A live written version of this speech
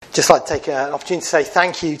Just like to take an opportunity to say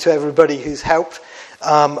thank you to everybody who's helped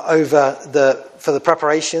for the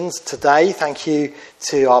preparations today. Thank you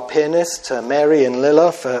to our pianists, to Mary and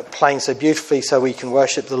Lilla, for playing so beautifully so we can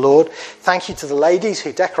worship the Lord. Thank you to the ladies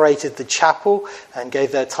who decorated the chapel and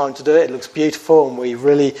gave their time to do it. It looks beautiful and we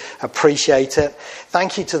really appreciate it.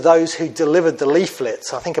 Thank you to those who delivered the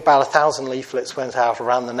leaflets. I think about 1,000 leaflets went out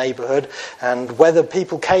around the neighbourhood, and whether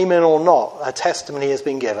people came in or not, a testimony has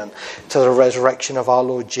been given to the resurrection of our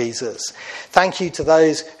Lord Jesus. Thank you to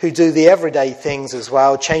those who do the everyday things as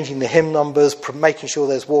well, changing the hymn numbers, making sure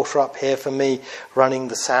there's water up here for me, running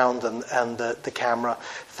the sound and the camera.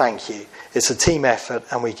 Thank you. It's a team effort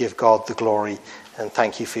and we give God the glory, and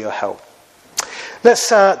thank you for your help. Let's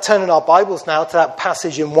turn in our Bibles now to that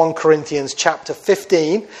passage in 1 Corinthians chapter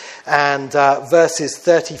 15 and verses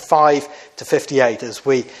 35 to 58 as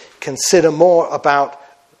we consider more about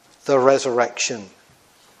the resurrection.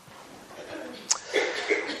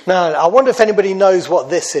 Now, I wonder if anybody knows what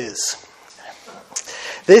this is.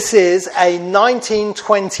 This is a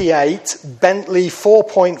 1928 Bentley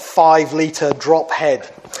 4.5 litre drop head.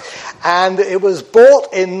 And it was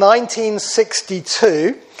bought in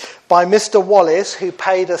 1962 by Mr. Wallace, who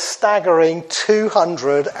paid a staggering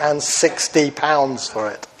 £260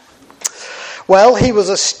 for it. Well, he was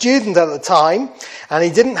a student at the time, and he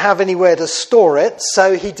didn't have anywhere to store it,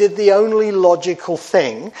 so he did the only logical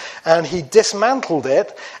thing, and he dismantled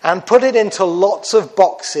it and put it into lots of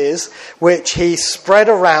boxes, which he spread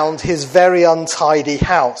around his very untidy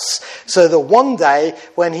house, so that one day,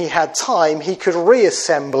 when he had time, he could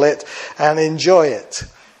reassemble it and enjoy it.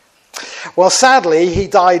 Well, sadly, he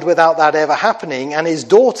died without that ever happening, and his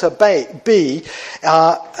daughter B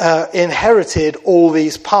inherited all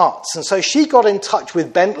these parts. And so she got in touch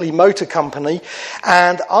with Bentley Motor Company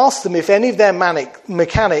and asked them if any of their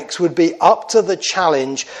mechanics would be up to the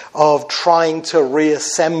challenge of trying to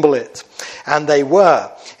reassemble it. And they were.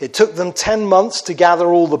 It took them 10 months to gather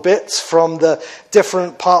all the bits from the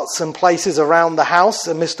different parts and places around the house,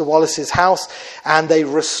 Mr. Wallace's house, and they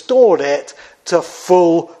restored it to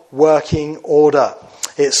full working order.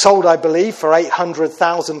 It sold, I believe, for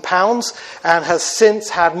 £800,000 and has since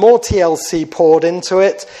had more TLC poured into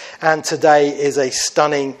it, and today is a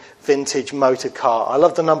stunning vintage motor car. I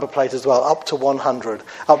love the number plate as well, up to 100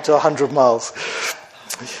 miles.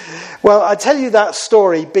 Well, I tell you that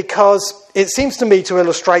story because it seems to me to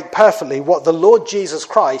illustrate perfectly what the Lord Jesus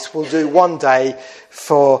Christ will do one day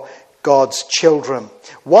for God's children.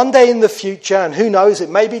 One day in the future, and who knows, it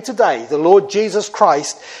may be today, the Lord Jesus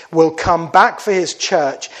Christ will come back for his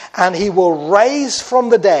church, and he will raise from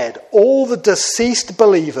the dead all the deceased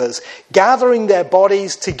believers, gathering their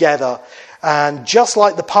bodies together, and just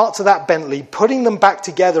like the parts of that Bentley, putting them back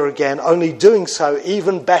together again, only doing so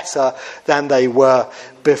even better than they were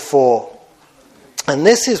before. And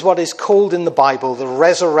this is what is called in the Bible the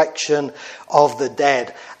resurrection of the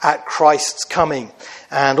dead at Christ's coming,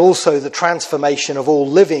 and also the transformation of all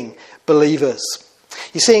living believers.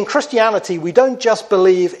 You see, in Christianity, we don't just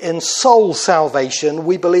believe in soul salvation,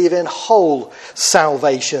 we believe in whole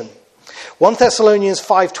salvation. 1 Thessalonians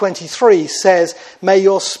 5:23 says, "May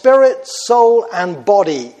your spirit, soul, and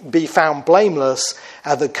body be found blameless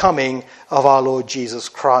at the coming of our Lord Jesus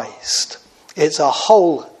Christ." It's a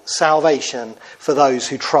whole salvation for those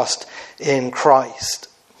who trust in Christ.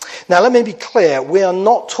 Now, let me be clear. We are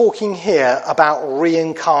not talking here about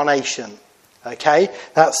reincarnation. Okay?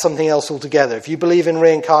 That's something else altogether. If you believe in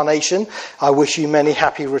reincarnation, I wish you many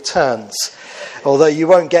happy returns. Although you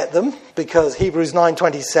won't get them, because Hebrews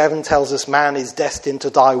 9:27 tells us man is destined to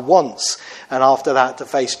die once, and after that to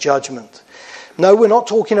face judgment. No, we're not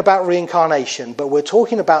talking about reincarnation, but we're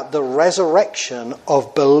talking about the resurrection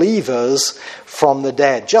of believers from the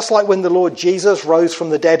dead. Just like when the Lord Jesus rose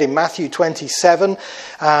from the dead in Matthew 27,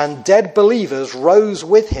 and dead believers rose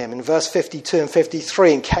with him in verse 52 and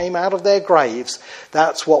 53 and came out of their graves,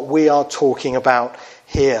 that's what we are talking about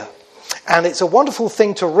here. And it's a wonderful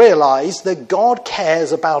thing to realize that God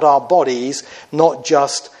cares about our bodies, not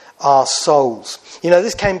just our souls. You know,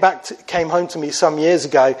 this came home to me some years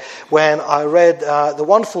ago when I read the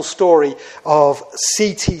wonderful story of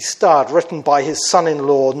C.T. Studd, written by his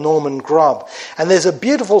son-in-law, Norman Grubb. And there's a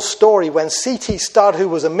beautiful story when C.T. Studd, who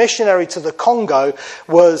was a missionary to the Congo,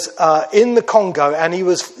 was in the Congo, and he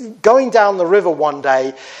was going down the river one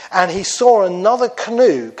day, and he saw another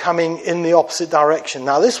canoe coming in the opposite direction.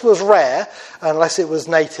 Now, this was rare, unless it was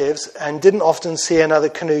natives, and didn't often see another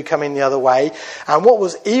canoe coming the other way. And what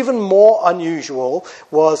was even more unusual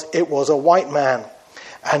was it was a white man.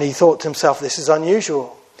 And he thought to himself, this is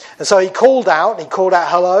unusual. And so he called out,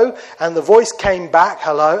 hello, and the voice came back,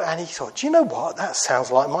 hello, and he thought, do you know what? That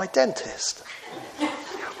sounds like my dentist.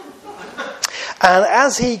 And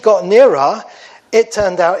as he got nearer, it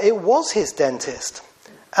turned out it was his dentist,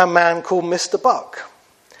 a man called Mr. Buck.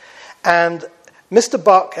 And Mr.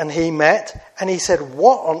 Buck and he met, and he said,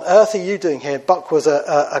 "What on earth are you doing here?" Buck was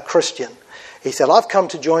a Christian. He said, "I've come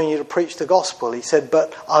to join you to preach the gospel." He said,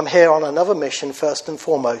 "But I'm here on another mission first and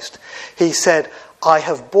foremost." He said, "I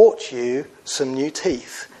have bought you some new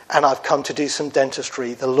teeth, and I've come to do some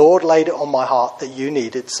dentistry. The Lord laid it on my heart that you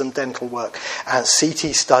needed some dental work." And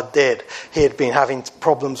C.T. Studd did. He had been having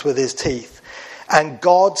problems with his teeth. And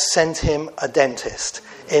God sent him a dentist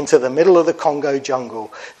into the middle of the Congo jungle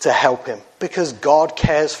to help him, because God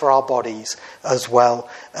cares for our bodies as well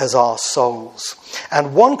as our souls.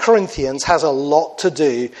 And 1 Corinthians has a lot to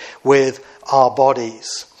do with our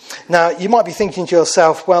bodies. Now, you might be thinking to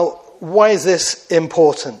yourself, well, why is this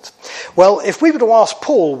important? Well, if we were to ask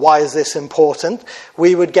Paul, why is this important,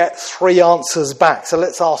 we would get 3 answers back. So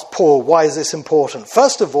let's ask Paul, why is this important?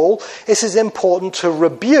 First of all, this is important to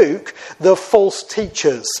rebuke the false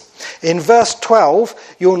teachers. In verse 12,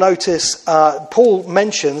 you'll notice Paul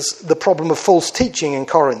mentions the problem of false teaching in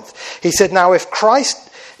Corinth. He said, "Now if Christ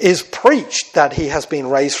is preached that he has been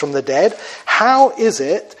raised from the dead, how is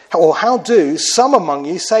it, or how do some among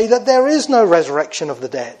you say that there is no resurrection of the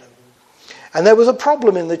dead?" And there was a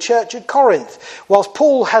problem in the church at Corinth. Whilst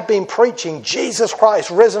Paul had been preaching Jesus Christ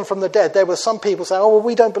risen from the dead, there were some people saying, "Oh, well,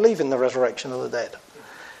 we don't believe in the resurrection of the dead."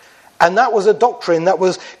 And that was a doctrine that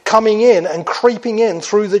was coming in and creeping in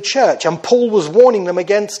through the church. And Paul was warning them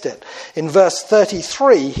against it. In verse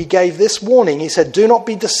 33, he gave this warning. He said, "Do not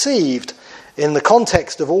be deceived." In the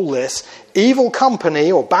context of all this, evil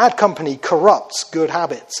company or bad company corrupts good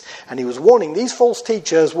habits. And he was warning, these false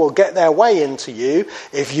teachers will get their way into you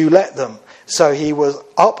if you let them. So he was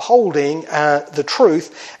upholding the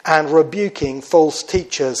truth and rebuking false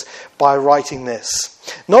teachers by writing this.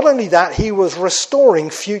 Not only that, he was restoring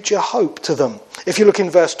future hope to them. If you look in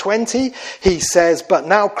verse 20, he says, "But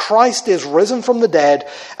now Christ is risen from the dead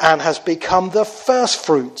and has become the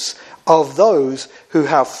firstfruits of those who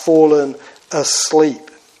have fallen asleep."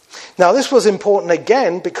 Now, this was important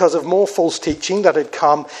again because of more false teaching that had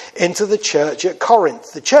come into the church at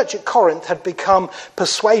Corinth. The church at Corinth had become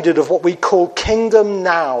persuaded of what we call kingdom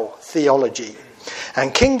now theology.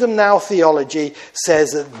 And kingdom now theology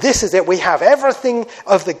says that this is it. We have everything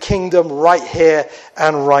of the kingdom right here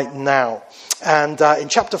and right now. And in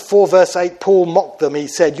chapter 4, verse 8, Paul mocked them. He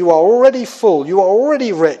said, "You are already full. You are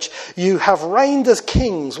already rich. You have reigned as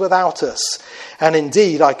kings without us. And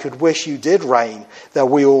indeed, I could wish you did reign, that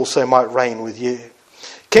we also might reign with you."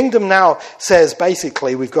 Kingdom now says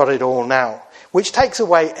basically we've got it all now, which takes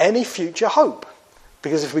away any future hope.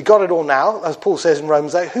 Because if we got it all now, as Paul says in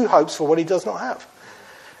Romans 8, who hopes for what he does not have?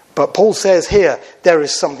 But Paul says here, there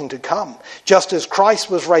is something to come. Just as Christ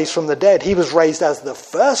was raised from the dead, he was raised as the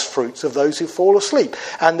first fruits of those who fall asleep.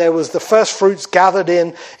 And there was the first fruits gathered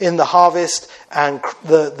in the harvest, and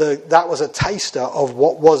that was a taster of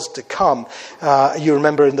what was to come. You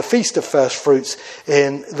remember in the Feast of First Fruits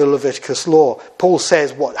in the Leviticus law, Paul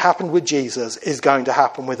says what happened with Jesus is going to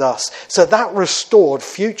happen with us. So that restored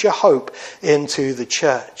future hope into the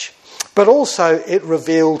church. But also it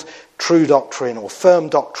revealed true doctrine or firm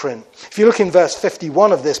doctrine. If you look in verse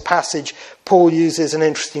 51 of this passage, Paul uses an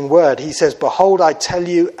interesting word. He says, "Behold, I tell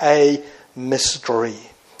you a mystery."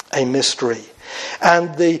 A mystery.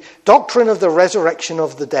 And the doctrine of the resurrection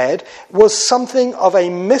of the dead was something of a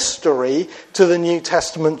mystery to the New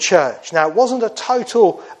Testament church. Now, it wasn't a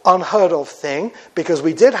total unheard of thing, because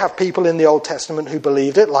we did have people in the Old Testament who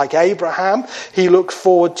believed it, like Abraham. He looked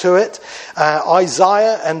forward to it.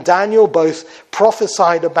 Isaiah and Daniel both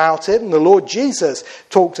prophesied about it, and the Lord Jesus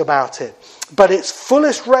talked about it. But its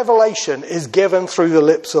fullest revelation is given through the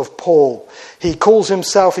lips of Paul. He calls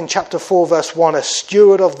himself in chapter 4 verse 1 a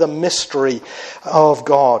steward of the mystery of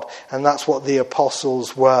God. And that's what the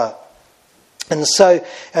apostles were. And so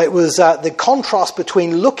it was the contrast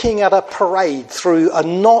between looking at a parade through a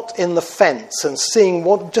knot in the fence and seeing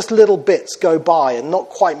what just little bits go by and not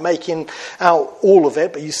quite making out all of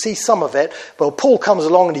it, but you see some of it. Well, Paul comes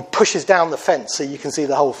along and he pushes down the fence so you can see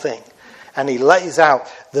the whole thing. And he lays out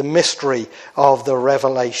the mystery of the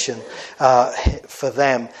revelation for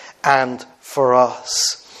them and for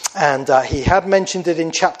us. And he had mentioned it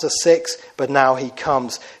in chapter 6, but now he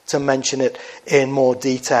comes to mention it in more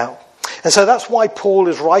detail. And so that's why Paul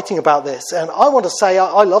is writing about this. And I want to say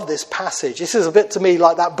I love this passage. This is a bit to me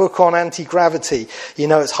like that book on anti-gravity. You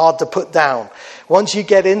know, it's hard to put down. Once you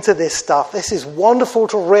get into this stuff, this is wonderful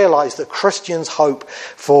to realize that Christians hope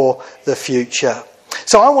for the future.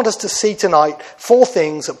 So I want us to see tonight 4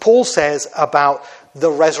 things that Paul says about the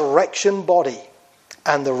resurrection body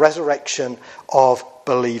and the resurrection of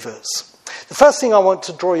believers. The first thing I want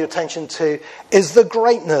to draw your attention to is the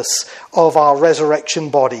greatness of our resurrection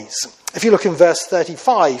bodies. If you look in verse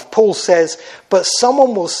 35, Paul says, "But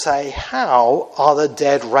someone will say, how are the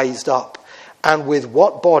dead raised up? And with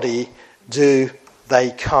what body do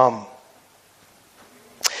they come?"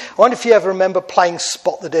 I wonder if you ever remember playing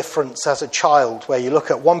Spot the Difference as a child, where you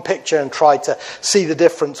look at one picture and try to see the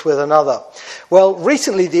difference with another. Well,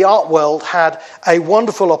 recently the art world had a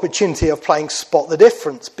wonderful opportunity of playing Spot the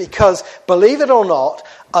Difference because, believe it or not,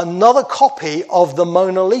 another copy of the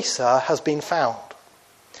Mona Lisa has been found.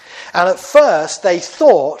 And at first they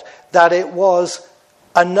thought that it was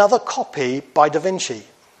another copy by Da Vinci.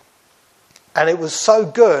 And it was so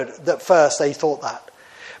good that first they thought that.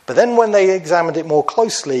 But then when they examined it more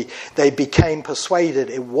closely, they became persuaded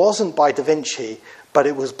it wasn't by Da Vinci, but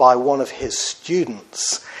it was by one of his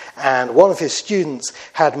students. And one of his students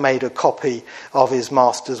had made a copy of his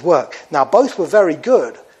master's work. Now, both were very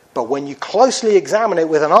good, but when you closely examine it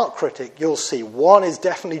with an art critic, you'll see one is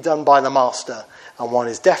definitely done by the master and one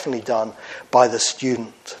is definitely done by the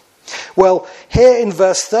student. Well, here in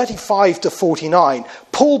verse 35 to 49,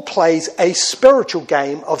 Paul plays a spiritual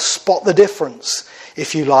game of spot the difference,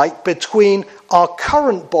 if you like, between our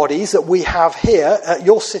current bodies that we have here,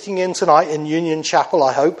 you're sitting in tonight in Union Chapel,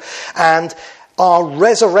 I hope, and our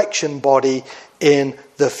resurrection body in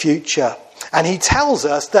the future. And he tells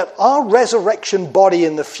us that our resurrection body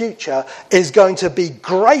in the future is going to be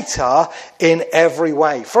greater in every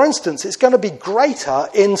way. For instance, it's going to be greater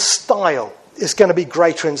in style. It's going to be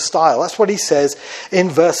greater in style. That's what he says in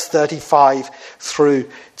verse 35 through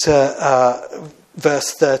to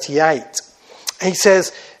verse 38. He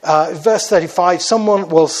says, verse 35, someone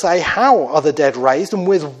will say, how are the dead raised, and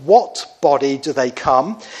with what body do they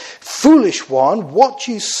come? Foolish one, what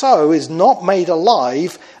you sow is not made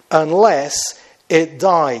alive unless it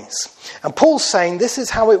dies. And Paul's saying this is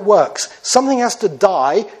how it works. Something has to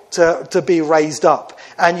die to be raised up.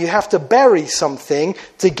 And you have to bury something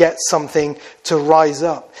to get something to rise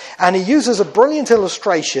up. And he uses a brilliant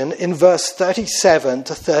illustration in verse 37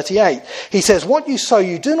 to 38. He says, what you sow,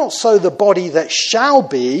 you do not sow the body that shall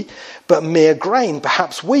be, but mere grain,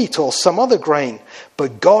 perhaps wheat or some other grain.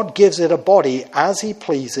 But God gives it a body as he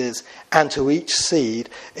pleases, and to each seed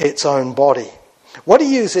its own body. What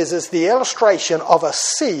he uses is the illustration of a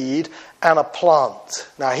seed and a plant.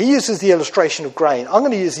 Now, he uses the illustration of grain. I'm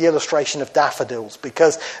going to use the illustration of daffodils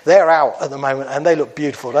because they're out at the moment and they look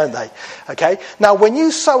beautiful, don't they? Okay. Now, when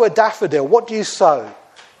you sow a daffodil, what do you sow?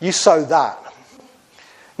 You sow that.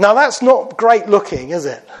 Now, that's not great looking, is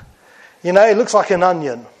it? You know, it looks like an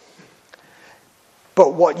onion.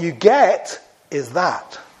 But what you get is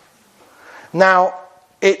that. Now,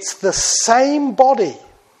 it's the same body.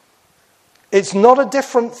 It's not a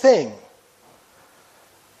different thing.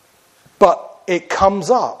 But it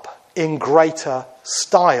comes up in greater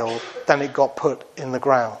style than it got put in the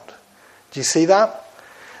ground. Do you see that?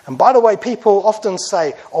 And by the way, people often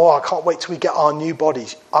say, oh, I can't wait till we get our new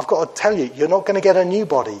bodies. I've got to tell you, you're not going to get a new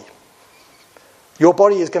body. Your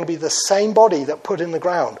body is going to be the same body that put in the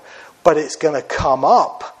ground, but it's going to come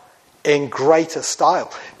up in greater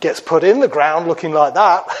style. Gets put in the ground looking like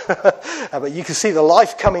that, but you can see the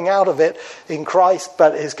life coming out of it in Christ,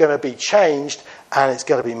 but it's going to be changed and it's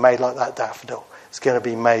going to be made like that daffodil. It's going to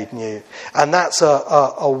be made new. And that's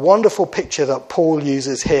a wonderful picture that Paul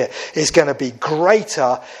uses here. It's going to be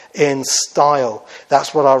greater in style.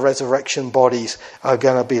 That's what our resurrection bodies are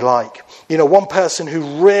going to be like. You know, one person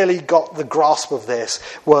who really got the grasp of this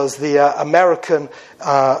was the American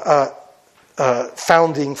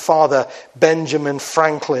founding father Benjamin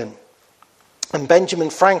Franklin. And Benjamin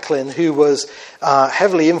Franklin, who was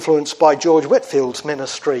heavily influenced by George Whitfield's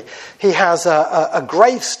ministry, he has a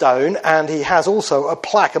gravestone and he has also a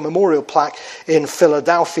plaque, a memorial plaque in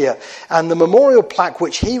Philadelphia. And the memorial plaque,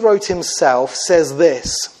 which he wrote himself, says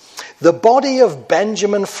this: the body of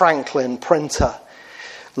Benjamin Franklin, printer,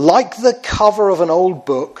 like the cover of an old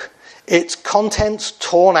book, its contents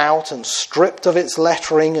torn out and stripped of its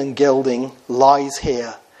lettering and gilding, lies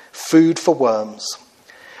here, food for worms.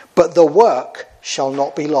 But the work shall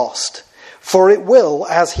not be lost, for it will,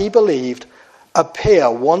 as he believed,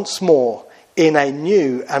 appear once more in a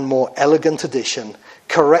new and more elegant edition,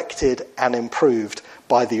 corrected and improved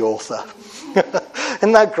by the author.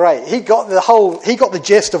 Isn't that great? He got the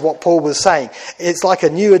gist of what Paul was saying. It's like a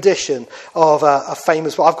new edition of a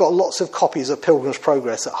famous book. I've got lots of copies of Pilgrim's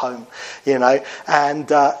Progress at home, you know,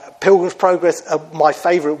 and Pilgrim's Progress, my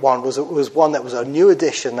favourite one was one that was a new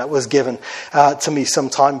edition that was given to me some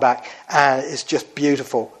time back, and it's just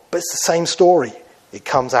beautiful. But it's the same story. It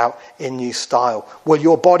comes out in new style. Well,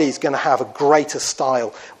 your body is going to have a greater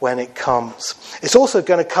style when it comes. It's also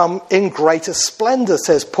going to come in greater splendor,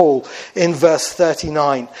 says Paul in verse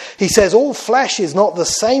 39. He says, all flesh is not the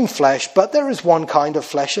same flesh, but there is one kind of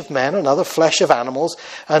flesh of men, another flesh of animals,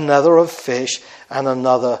 another of fish, and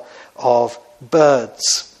another of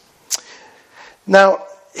birds. Now,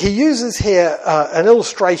 he uses here an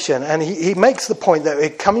illustration, and he makes the point that we're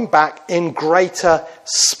coming back in greater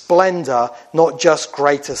splendor, not just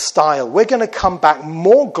greater style. We're going to come back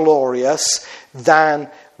more glorious than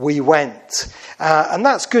we went. And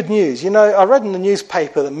that's good news. You know, I read in the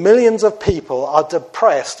newspaper that millions of people are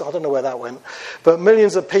depressed. I don't know where that went. But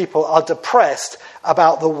millions of people are depressed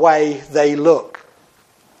about the way they look.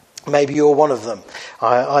 Maybe you're one of them.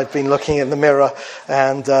 I've been looking in the mirror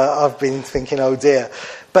and I've been thinking, oh dear.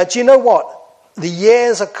 But you know what? The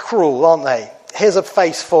years are cruel, aren't they? Here's a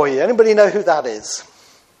face for you. Anybody know who that is?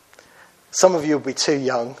 Some of you will be too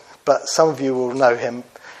young, but some of you will know him.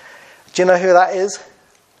 Do you know who that is?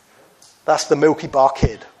 That's the Milky Bar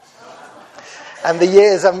Kid. And the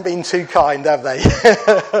years haven't been too kind, have they?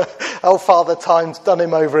 Old Father Time's done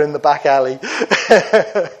him over in the back alley.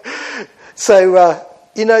 So,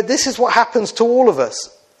 you know, this is what happens to all of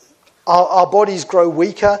us. Our bodies grow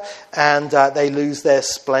weaker and they lose their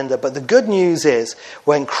splendor. But the good news is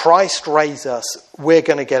when Christ raises us, we're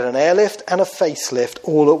going to get an airlift and a facelift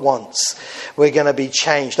all at once. We're going to be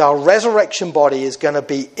changed. Our resurrection body is going to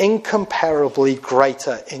be incomparably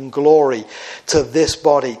greater in glory to this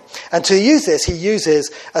body. And to use this, he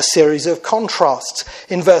uses a series of contrasts.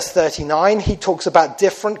 In verse 39, he talks about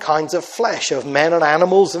different kinds of flesh, of men and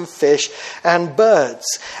animals and fish and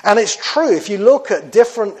birds. And it's true, if you look at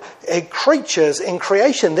different creatures in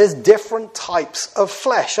creation, there's different types of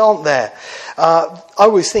flesh, aren't there? I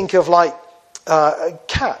always think of like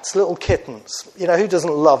cats, little kittens. You know, who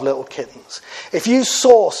doesn't love little kittens? If you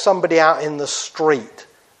saw somebody out in the street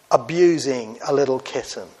abusing a little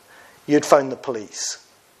kitten, you'd phone the police.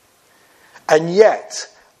 And yet,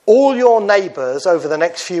 all your neighbours over the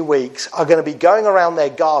next few weeks are going to be going around their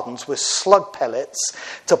gardens with slug pellets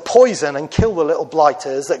to poison and kill the little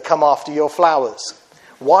blighters that come after your flowers.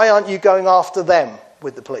 Why aren't you going after them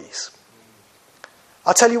with the police?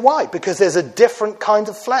 I'll tell you why. Because there's a different kind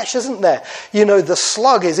of flesh, isn't there? You know, the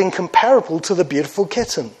slug is incomparable to the beautiful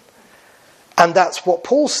kitten. And that's what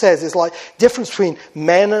Paul says is like difference between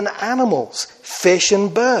men and animals, fish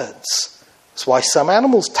and birds. That's why some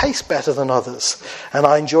animals taste better than others. And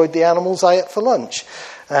I enjoyed the animals I ate for lunch.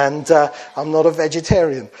 And I'm not a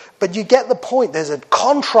vegetarian. But you get the point. There's a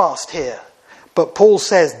contrast here. But Paul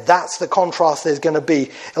says that's the contrast there's going to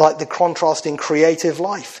be, like the contrast in creative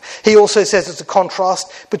life. He also says it's a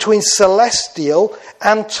contrast between celestial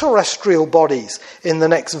and terrestrial bodies in the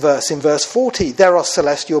next verse, in verse 40. There are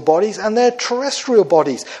celestial bodies and there are terrestrial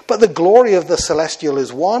bodies. But the glory of the celestial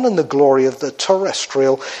is one and the glory of the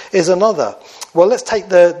terrestrial is another. Well, let's take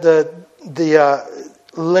the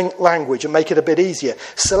language and make it a bit easier.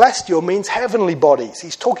 Celestial means heavenly bodies.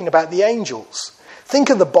 He's talking about the angels. Think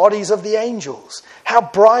of the bodies of the angels. How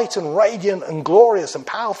bright and radiant and glorious and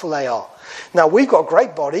powerful they are. Now, we've got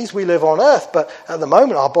great bodies. We live on earth, but at the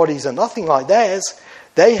moment our bodies are nothing like theirs.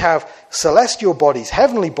 They have celestial bodies,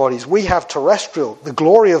 heavenly bodies. We have terrestrial. The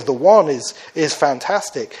glory of the one is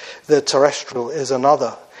fantastic. The terrestrial is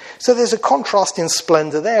another. So there's a contrast in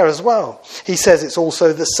splendor there as well. He says it's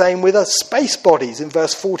also the same with us space bodies in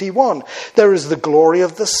verse 41. There is the glory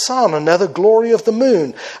of the sun, another glory of the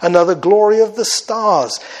moon, another glory of the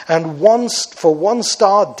stars. And one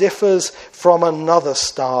star differs from another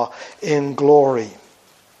star in glory.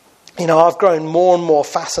 You know, I've grown more and more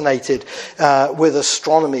fascinated with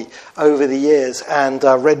astronomy over the years and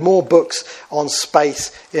read more books on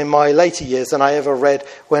space in my later years than I ever read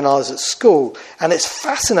when I was at school. And it's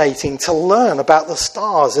fascinating to learn about the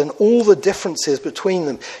stars and all the differences between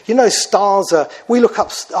them. You know, stars we look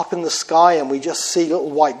up in the sky and we just see little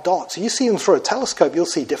white dots. You see them through a telescope, you'll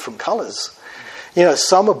see different colours. You know,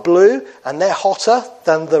 some are blue and they're hotter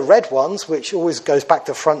than the red ones, which always goes back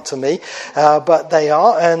to front to me, but they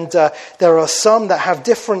are. And there are some that have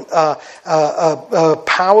different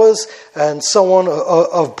powers and so on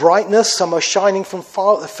of brightness. Some are shining from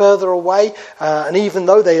further away, and even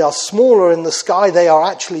though they are smaller in the sky, they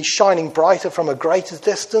are actually shining brighter from a greater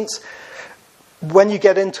distance. When you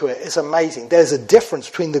get into it, it's amazing. There's a difference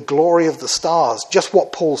between the glory of the stars, just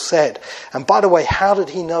what Paul said. And by the way, how did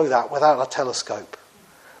he know that without a telescope?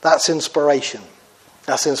 That's inspiration.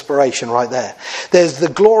 That's inspiration right there. There's the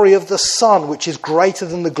glory of the sun, which is greater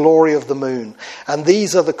than the glory of the moon. And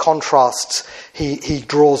these are the contrasts he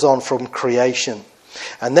draws on from creation.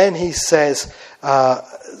 And then he says,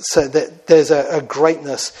 so that there's a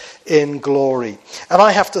greatness in glory. And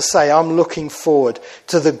I have to say, I'm looking forward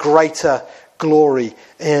to the greater glory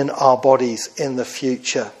in our bodies in the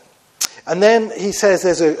future. And then he says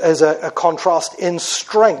there's a contrast in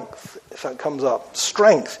strength, if that comes up.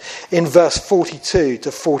 Strength in verse 42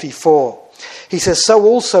 to 44. He says, so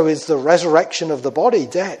also is the resurrection of the body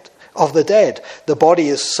dead. Of the dead. The body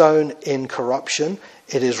is sown in corruption,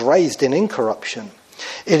 it is raised in incorruption.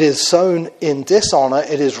 It is sown in dishonor,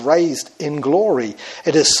 it is raised in glory.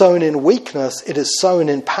 It is sown in weakness, it is sown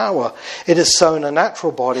in power. It is sown a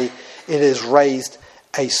natural body, it is raised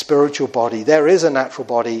a spiritual body. There is a natural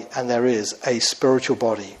body and there is a spiritual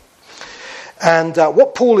body. And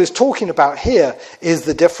what Paul is talking about here is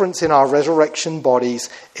the difference in our resurrection bodies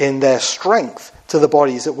in their strength to the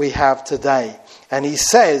bodies that we have today. And he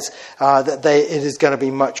says that it is going to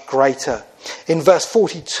be much greater. In verse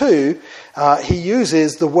 42, he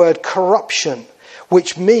uses the word corruption,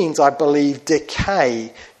 which means, I believe,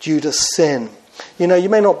 decay due to sin. You know, you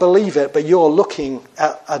may not believe it, but you're looking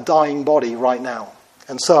at a dying body right now.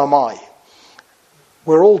 And so am I.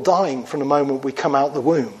 We're all dying from the moment we come out the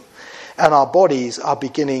womb. And our bodies are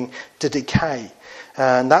beginning to decay.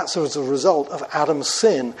 And that's as a result of Adam's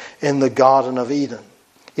sin in the Garden of Eden.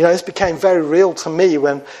 You know, this became very real to me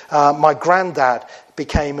when my granddad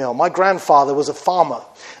became ill. My grandfather was a farmer,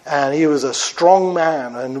 and he was a strong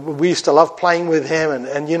man, and we used to love playing with him,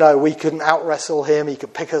 and you know, we couldn't out-wrestle him. He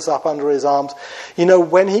could pick us up under his arms. You know,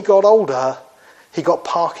 when he got older, he got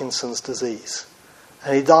Parkinson's disease,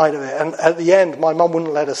 and he died of it. And at the end, my mum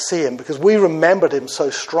wouldn't let us see him because we remembered him so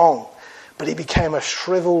strong, but he became a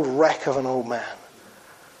shriveled wreck of an old man.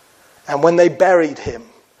 And when they buried him,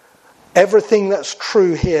 everything that's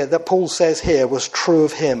true here, that Paul says here, was true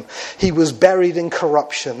of him. He was buried in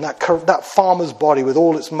corruption. That farmer's body with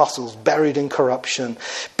all its muscles, buried in corruption.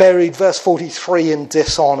 Buried, verse 43, in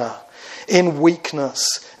dishonor, in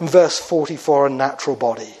weakness. In verse 44, a natural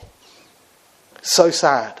body. So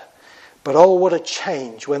sad. But oh, what a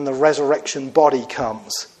change when the resurrection body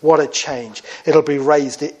comes. What a change. It'll be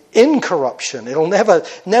raised in corruption. It'll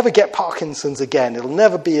never get Parkinson's again. It'll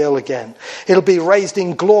never be ill again. It'll be raised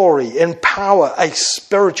in glory, in power, a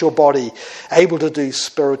spiritual body, able to do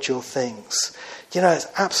spiritual things. You know, it's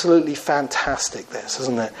absolutely fantastic, this,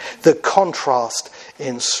 isn't it? The contrast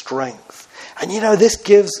in strength. And you know, this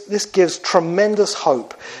gives tremendous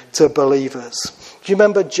hope to believers. Do you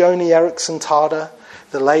remember Joni Eareckson Tada?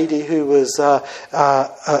 The lady who was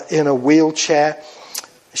in a wheelchair,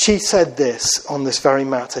 she said this on this very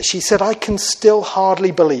matter. She said, I can still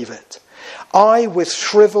hardly believe it. I, with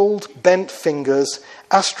shriveled, bent fingers,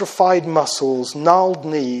 atrophied muscles, gnarled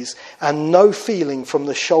knees, and no feeling from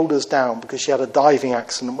the shoulders down, because she had a diving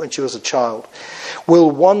accident when she was a child,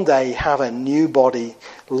 will one day have a new body,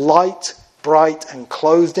 light, bright, and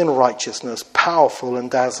clothed in righteousness, powerful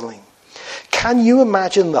and dazzling. Can you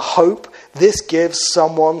imagine the hope this gives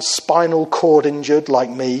someone spinal cord injured like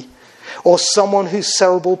me, or someone who's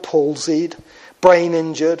cerebral palsied, brain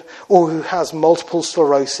injured, or who has multiple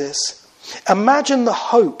sclerosis? Imagine the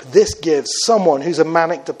hope this gives someone who's a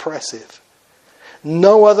manic depressive.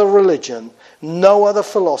 No other religion, no other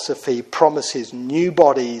philosophy promises new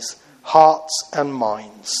bodies, hearts and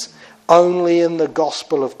minds. Only in the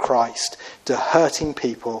gospel of Christ do hurting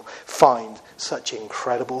people find such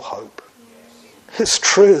incredible hope. It's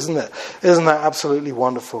true, isn't it? Isn't that absolutely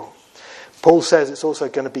wonderful? Paul says it's also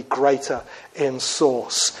going to be greater in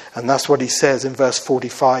source. And that's what he says in verse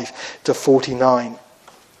 45 to 49.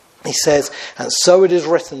 He says, and so it is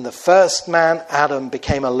written, the first man, Adam,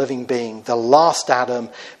 became a living being. The last Adam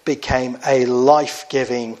became a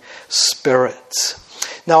life-giving spirit.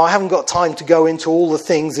 Now, I haven't got time to go into all the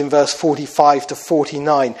things in verse 45 to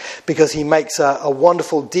 49 because he makes a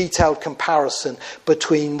wonderful detailed comparison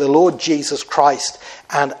between the Lord Jesus Christ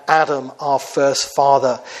and Adam, our first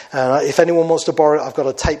father. If anyone wants to borrow it, I've got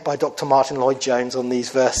a tape by Dr. Martin Lloyd-Jones on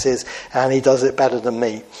these verses, and he does it better than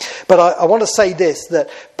me. But I want to say this, that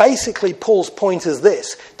basically Paul's point is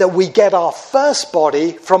this, that we get our first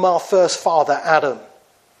body from our first father, Adam.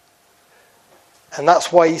 And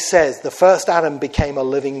that's why he says the first Adam became a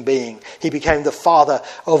living being. He became the father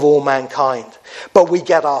of all mankind. But we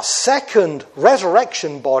get our second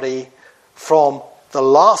resurrection body from the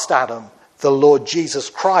last Adam, the Lord Jesus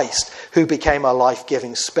Christ, who became a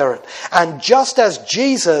life-giving spirit. And just as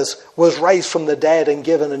Jesus was raised from the dead and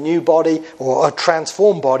given a new body or a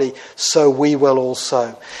transformed body, so we will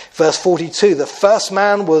also. Verse 42, the first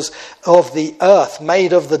man was of the earth,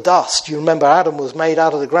 made of the dust. You remember Adam was made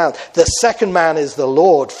out of the ground. The second man is the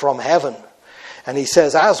Lord from heaven. And he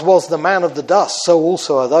says, as was the man of the dust, so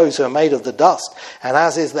also are those who are made of the dust. And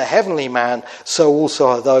as is the heavenly man, so also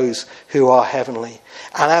are those who are heavenly.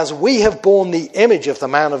 And as we have borne the image of the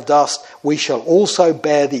man of dust, we shall also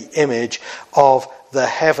bear the image of the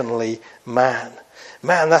heavenly man.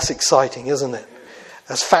 Man, that's exciting, isn't it?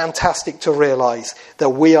 It's fantastic to realize that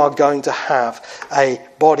we are going to have a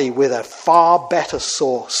body with a far better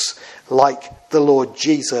source, like the Lord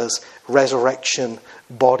Jesus' resurrection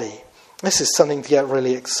body. This is something to get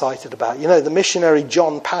really excited about. You know, the missionary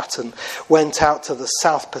John Patton went out to the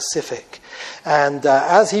South Pacific. And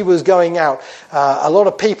as he was going out, a lot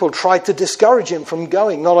of people tried to discourage him from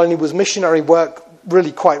going. Not only was missionary work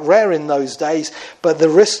really quite rare in those days, but the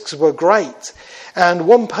risks were great. And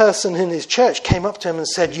one person in his church came up to him and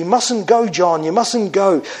said, "You mustn't go, John, you mustn't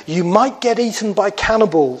go. You might get eaten by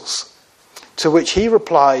cannibals." To which he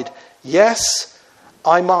replied, "Yes,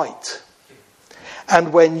 I might.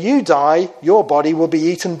 And when you die, your body will be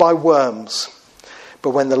eaten by worms.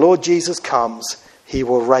 But when the Lord Jesus comes, he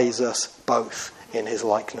will raise us both in his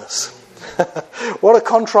likeness." What a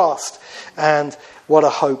contrast, and what a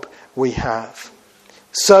hope we have.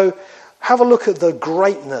 So have a look at the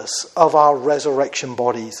greatness of our resurrection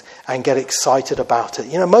bodies and get excited about it.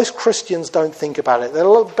 You know, most Christians don't think about it. They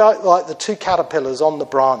look about like the two caterpillars on the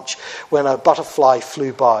branch when a butterfly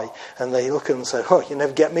flew by, and they look at them and say, "Oh, you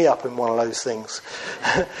never get me up in one of those things."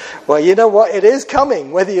 Well, you know what? It is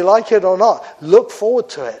coming, whether you like it or not. Look forward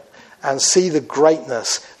to it and see the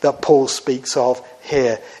greatness that Paul speaks of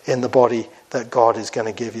here in the body that God is going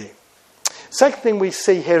to give you. Second thing we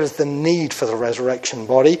see here is the need for the resurrection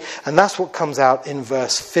body, and that's what comes out in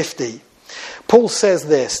verse 50. Paul says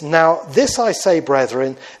this, "Now this I say,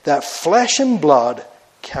 brethren, that flesh and blood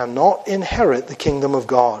cannot inherit the kingdom of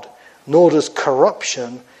God, nor does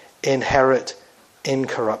corruption inherit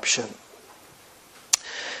incorruption."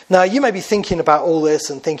 Now you may be thinking about all this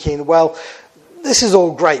and thinking, well, this is all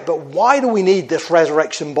great, but why do we need this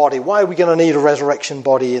resurrection body? Why are we going to need a resurrection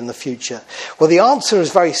body in the future? Well, the answer is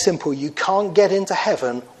very simple. You can't get into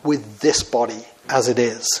heaven with this body as it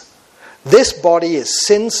is. This body is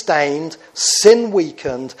sin-stained,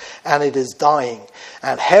 sin-weakened, and it is dying.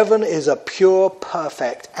 And heaven is a pure,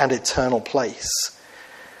 perfect, and eternal place.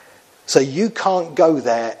 So you can't go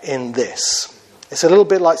there in this. It's a little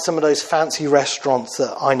bit like some of those fancy restaurants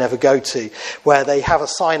that I never go to, where they have a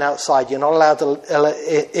sign outside, you're not allowed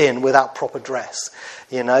to in without proper dress,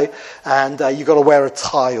 you know, and you've got to wear a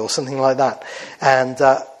tie or something like that. And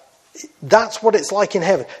that's what it's like in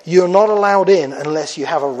heaven. You're not allowed in unless you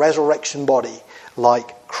have a resurrection body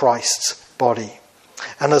like Christ's body.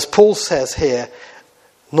 And as Paul says here,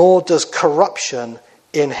 nor does corruption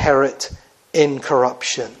inherit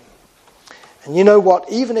incorruption. And you know what?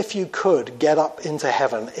 Even if you could get up into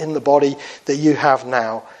heaven in the body that you have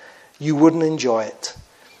now, you wouldn't enjoy it.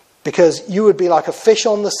 Because you would be like a fish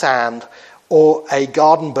on the sand or a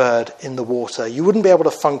garden bird in the water. You wouldn't be able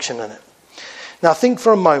to function in it. Now think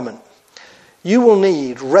for a moment. You will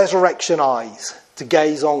need resurrection eyes to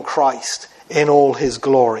gaze on Christ in all his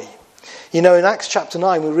glory. You know, in Acts chapter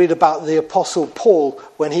 9, we read about the Apostle Paul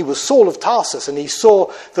when he was Saul of Tarsus and he saw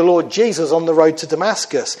the Lord Jesus on the road to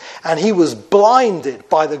Damascus, and he was blinded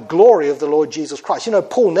by the glory of the Lord Jesus Christ. You know,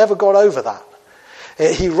 Paul never got over that.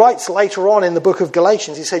 He writes later on in the book of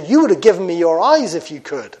Galatians, he said, "You would have given me your eyes if you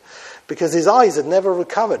could," because his eyes had never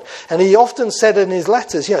recovered. And he often said in his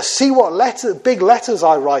letters, you know, "See what big letters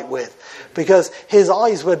I write with," because his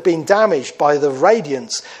eyes had been damaged by the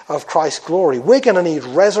radiance of Christ's glory. We're going to need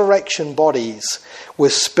resurrection bodies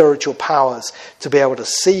with spiritual powers to be able to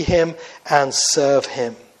see him and serve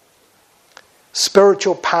him.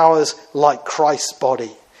 Spiritual powers like Christ's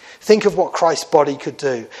body. Think of what Christ's body could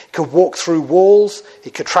do. It could walk through walls.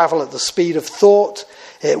 It could travel at the speed of thought.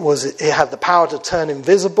 It had the power to turn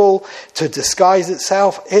invisible, to disguise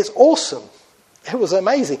itself. It's awesome. It was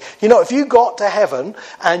amazing. You know, if you got to heaven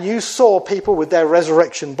and you saw people with their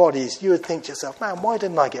resurrection bodies, you would think to yourself, "Man, why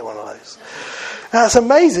didn't I get one of those?" That's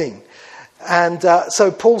amazing. And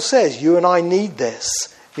so Paul says, you and I need this.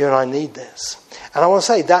 You and I need this. And I want to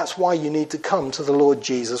say that's why you need to come to the Lord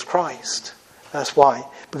Jesus Christ. That's why.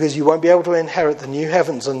 Because you won't be able to inherit the new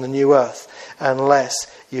heavens and the new earth unless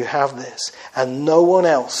you have this. And no one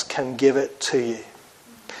else can give it to you.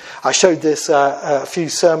 I showed this a few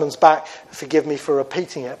sermons back. Forgive me for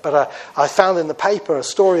repeating it. But I found in the paper a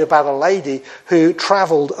story about a lady who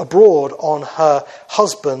travelled abroad on her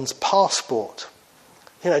husband's passport.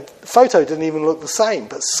 You know, the photo didn't even look the same.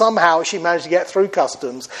 But somehow she managed to get through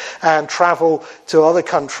customs and travel to other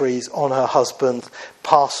countries on her husband's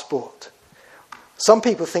passport. Some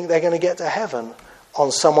people think they're going to get to heaven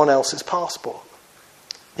on someone else's passport.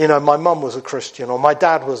 My mum was a Christian, or my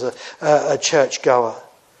dad was a churchgoer.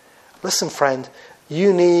 Listen, friend,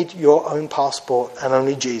 you need your own passport, and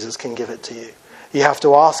only Jesus can give it to you. You have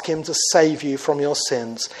to ask him to save you from your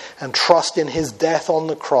sins and trust in his death on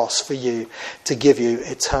the cross for you to give you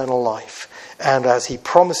eternal life. And as he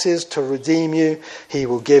promises to redeem you, he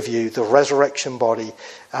will give you the resurrection body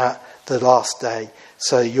at the last day,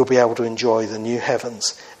 so you'll be able to enjoy the new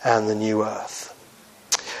heavens and the new earth.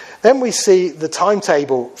 Then we see the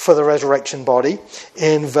timetable for the resurrection body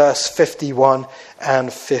in verse 51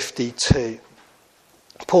 and 52.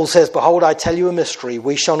 Paul says, "Behold, I tell you a mystery.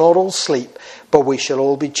 We shall not all sleep, but we shall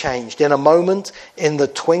all be changed. In a moment, in the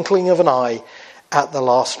twinkling of an eye, at the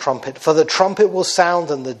last trumpet. For the trumpet will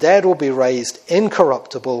sound, and the dead will be raised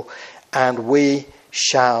incorruptible, and we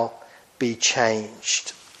shall be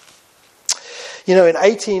changed." In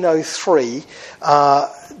 1803,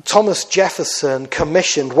 Thomas Jefferson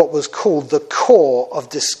commissioned what was called the Corps of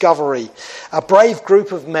Discovery, a brave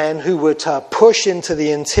group of men who were to push into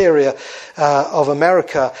the interior of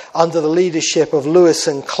America under the leadership of Lewis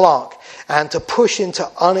and Clark, and to push into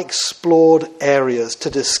unexplored areas to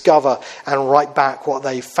discover and write back what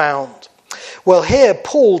they found. Well, here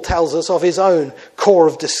Paul tells us of his own Corps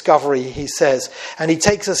of Discovery, he says, and he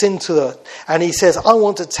takes us into it, and he says, "I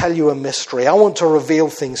want to tell you a mystery. I want to reveal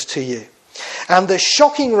things to you." And the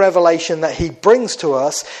shocking revelation that he brings to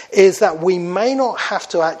us is that we may not have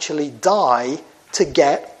to actually die to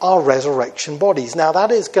get our resurrection bodies. Now,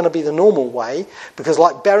 that is going to be the normal way, because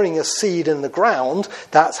like burying a seed in the ground,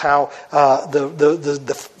 that's how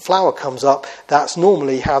the flower comes up. That's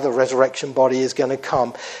normally how the resurrection body is going to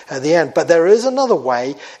come at the end. But there is another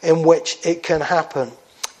way in which it can happen.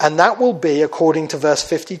 And that will be, according to verse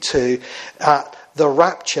 52, the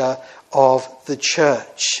rapture of the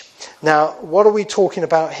church. Now, what are we talking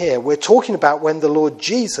about here? We're talking about when the Lord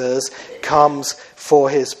Jesus comes for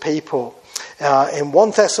his people. In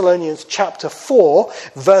 1 Thessalonians chapter 4,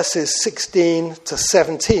 verses 16 to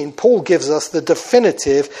 17, Paul gives us the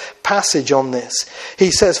definitive passage on this.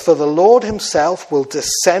 He says, "For the Lord himself will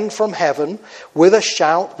descend from heaven with a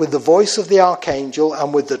shout, with the voice of the archangel,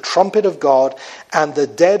 and with the trumpet of God, and the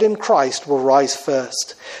dead in Christ will rise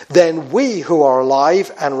first. Then we who are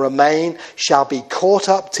alive and remain shall be caught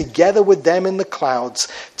up together with them in the clouds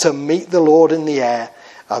to meet the Lord in the air,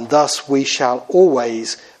 and thus we shall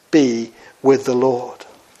always be with the Lord."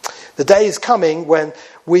 The day is coming when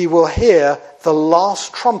we will hear the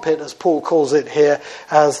last trumpet, as Paul calls it here,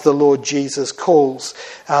 as the Lord Jesus calls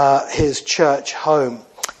his church home.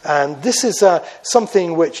 And this is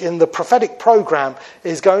something which in the prophetic program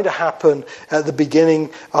is going to happen at the beginning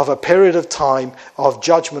of a period of time of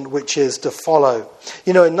judgment which is to follow.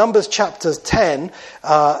 In Numbers chapter 10,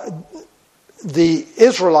 the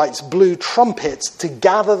Israelites blew trumpets to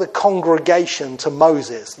gather the congregation to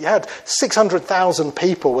Moses. You had 600,000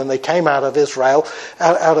 people when they came out of Israel,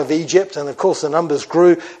 out of Egypt, and of course the numbers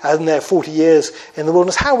grew in their 40 years in the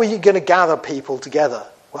wilderness. How were you going to gather people together?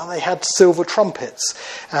 Well, they had silver trumpets,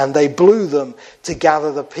 and they blew them to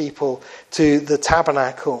gather the people to the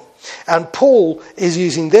tabernacle. And Paul is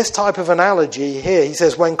using this type of analogy here. He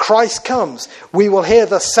says, when Christ comes, we will hear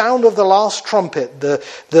the sound of the last trumpet,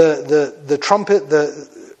 the trumpet,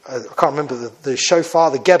 I can't remember, the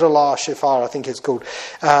shofar, the Gedalah shofar, I think it's called.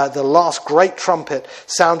 The last great trumpet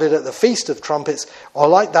sounded at the Feast of Trumpets, or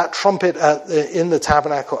like that trumpet in the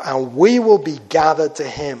tabernacle, and we will be gathered to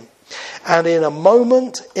him. And in a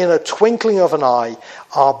moment, in a twinkling of an eye,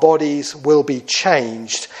 our bodies will be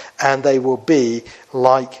changed, and they will be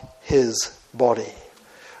like his body.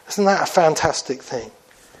 Isn't that a fantastic thing?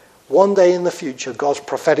 One day in the future, God's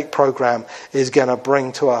prophetic program is going to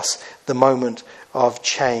bring to us the moment of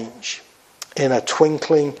change in a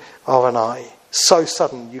twinkling of an eye. So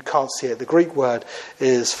sudden you can't see it. The Greek word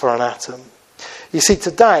is for an atom. You see,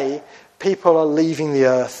 today people are leaving the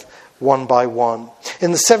earth one by one.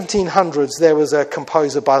 In the 1700s, there was a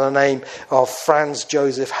composer by the name of Franz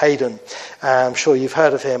Joseph Haydn. I'm sure you've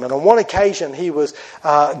heard of him. And on one occasion, he was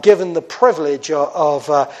given the privilege of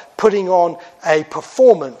putting on a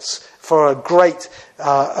performance for a great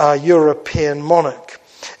European monarch.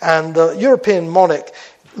 And the European monarch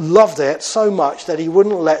loved it so much that he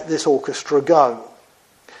wouldn't let this orchestra go.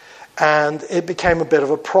 And it became a bit of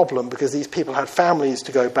a problem because these people had families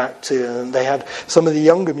to go back to, and they had, some of the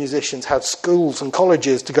younger musicians had schools and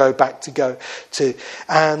colleges to go back to.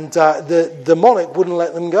 And the monarch wouldn't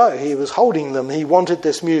let them go. He was holding them. He wanted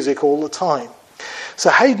this music all the time. So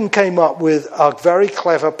Haydn came up with a very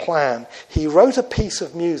clever plan. He wrote a piece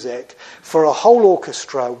of music for a whole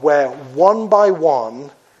orchestra where one by one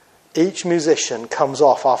each musician comes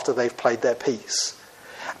off after they've played their piece.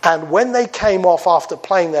 And when they came off after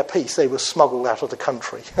playing their piece, they were smuggled out of the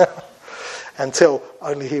country until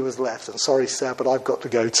only he was left. And sorry, sir, but I've got to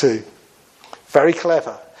go too. Very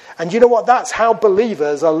clever. And you know what? That's how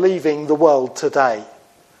believers are leaving the world today.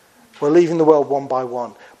 We're leaving the world one by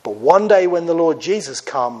one. But one day when the Lord Jesus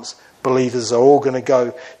comes, believers are all going to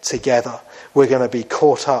go together. We're going to be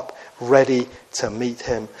caught up, ready to meet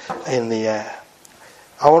him in the air.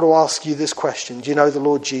 I want to ask you this question. Do you know the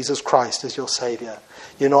Lord Jesus Christ as your Saviour?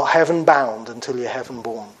 You're not heaven bound until you're heaven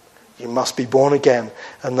born. You must be born again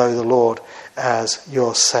and know the Lord as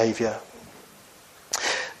your Saviour.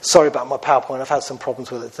 Sorry about my PowerPoint. I've had some problems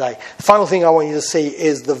with it today. The final thing I want you to see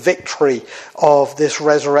is the victory of this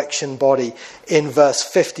resurrection body in verse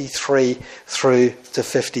 53 through to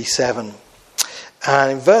 57.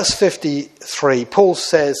 And in verse 53, Paul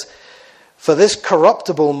says, "For this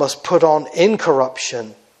corruptible must put on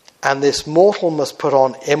incorruption, and this mortal must put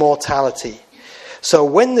on immortality. So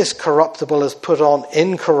when this corruptible is put on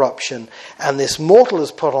incorruption, and this mortal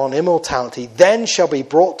is put on immortality, then shall be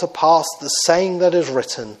brought to pass the saying that is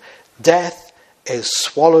written, Death is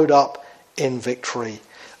swallowed up in victory.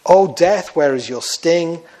 O death, where is your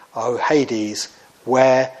sting? O Hades,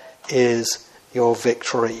 where is your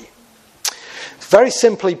victory?" Very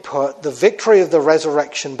simply put, the victory of the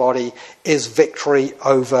resurrection body is victory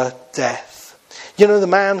over death. You know, the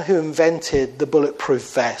man who invented the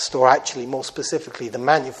bulletproof vest, or actually more specifically the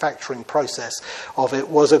manufacturing process of it,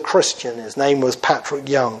 was a Christian. His name was Patrick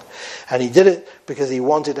Young. And he did it because he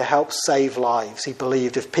wanted to help save lives. He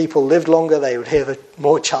believed if people lived longer, they would have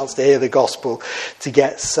more chance to hear the gospel to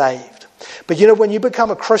get saved. But you know, when you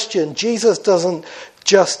become a Christian, Jesus doesn't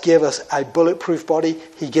just give us a bulletproof body,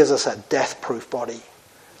 he gives us a death-proof body.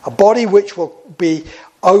 A body which will be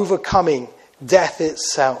overcoming death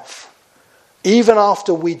itself. Even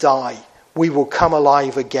after we die, we will come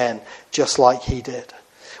alive again, just like he did.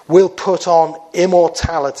 We'll put on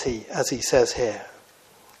immortality, as he says here.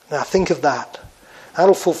 Now think of that.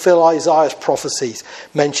 That'll fulfill Isaiah's prophecies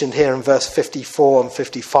mentioned here in verse 54 and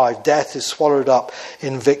 55. Death is swallowed up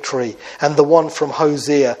in victory. And the one from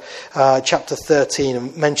Hosea, chapter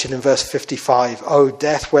 13, mentioned in verse 55. O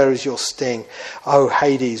death, where is your sting? O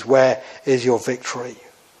Hades, where is your victory?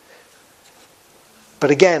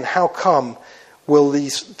 But again, how come will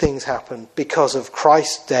these things happen? Because of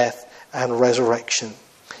Christ's death and resurrection.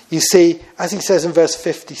 You see, as he says in verse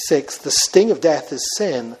 56, the sting of death is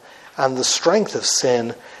sin, and the strength of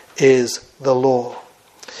sin is the law.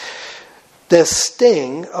 The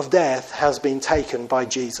sting of death has been taken by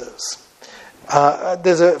Jesus.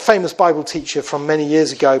 There's a famous Bible teacher from many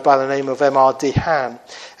years ago by the name of M.R. DeHaan,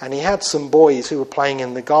 and he had some boys who were playing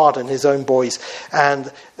in the garden, his own boys,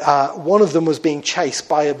 and one of them was being chased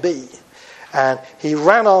by a bee. And he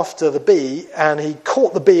ran after the bee, and he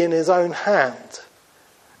caught the bee in his own hand.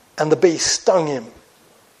 And the bee stung him.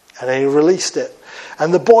 And then he released it.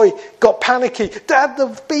 And the boy got panicky. Dad,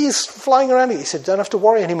 the bee's flying around. He said, don't have to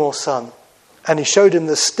worry anymore, son. And he showed him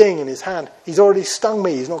the sting in his hand. He's already stung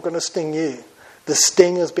me. He's not going to sting you. The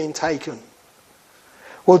sting has been taken.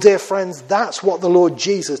 Well, dear friends, that's what the Lord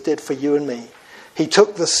Jesus did for you and me. He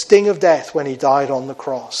took the sting of death when he died on the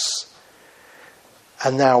cross.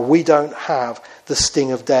 And now we don't have the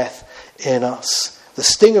sting of death in us. The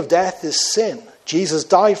sting of death is sin. Jesus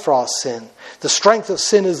died for our sin. The strength of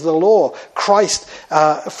sin is the law. Christ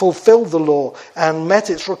fulfilled the law and met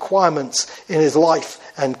its requirements in his life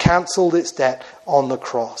and cancelled its debt on the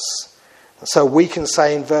cross. And so we can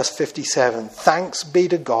say in verse 57, thanks be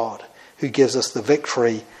to God who gives us the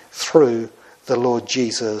victory through the Lord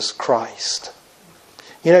Jesus Christ.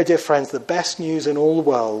 You know, dear friends, the best news in all the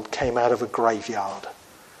world came out of a graveyard.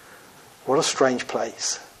 What a strange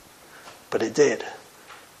place. But it did.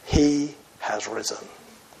 He has risen.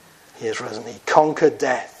 He has risen. He conquered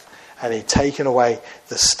death, and he'd taken away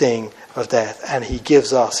the sting of death, and he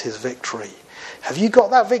gives us his victory. Have you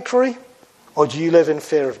got that victory? Or do you live in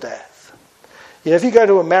fear of death? You know, if you go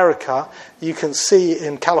to America, you can see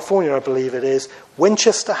in California, I believe it is,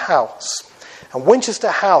 Winchester House. And Winchester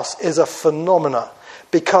House is a phenomenon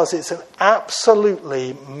because it's an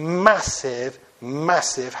absolutely massive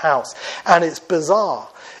house. And it's bizarre.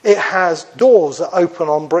 It has doors that open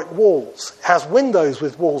on brick walls. It has windows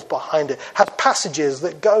with walls behind it. It has passages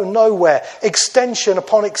that go nowhere. Extension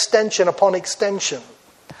upon extension upon extension.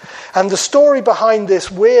 And the story behind this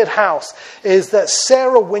weird house is that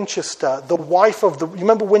Sarah Winchester, the wife of you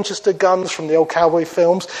remember Winchester guns from the old cowboy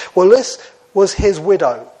films? Well, this was his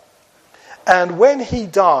widow. And when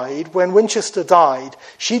Winchester died,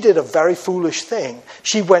 she did a very foolish thing.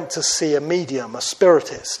 She went to see a medium, a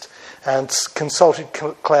spiritist, and consulted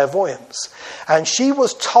clairvoyance. And she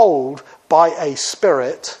was told by a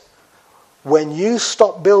spirit, when you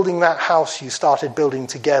stop building that house you started building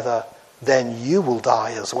together, then you will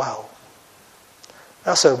die as well.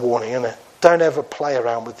 That's a warning, isn't it? Don't ever play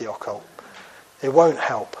around with the occult. It won't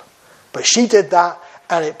help. But she did that,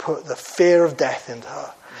 and it put the fear of death into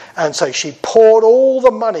her. And so she poured all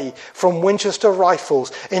the money from Winchester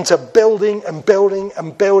Rifles into building and building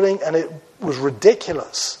and building, and it was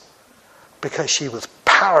ridiculous because she was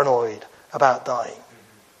paranoid about dying.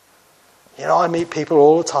 You know, I meet people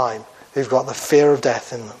all the time who've got the fear of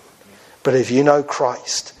death in them. But if you know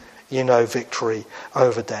Christ, you know victory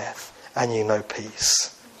over death, and you know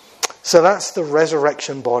peace. So that's the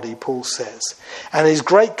resurrection body, Paul says. And his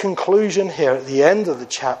great conclusion here at the end of the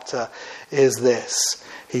chapter is this.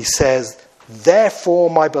 He says, therefore,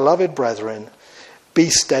 my beloved brethren, be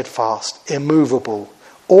steadfast, immovable,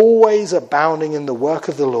 always abounding in the work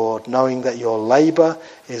of the Lord, knowing that your labour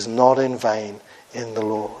is not in vain in the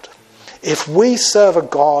Lord. If we serve a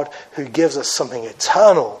God who gives us something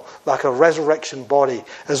eternal, like a resurrection body,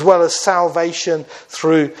 as well as salvation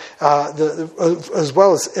through, as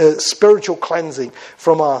well as spiritual cleansing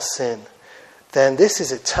from our sin, then this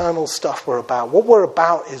is eternal stuff we're about. What we're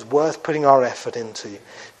about is worth putting our effort into.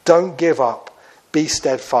 Don't give up. Be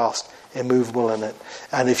steadfast, immovable in it.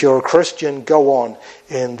 And if you're a Christian, go on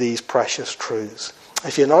in these precious truths.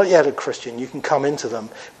 If you're not yet a Christian, you can come into them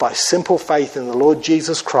by simple faith in the Lord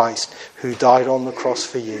Jesus Christ, who died on the cross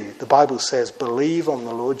for you. The Bible says, believe on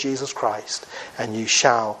the Lord Jesus Christ and you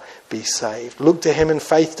shall be saved. Look to him in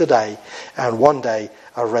faith today, and one day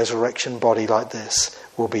a resurrection body like this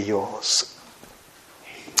will be yours.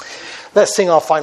 Let's sing our final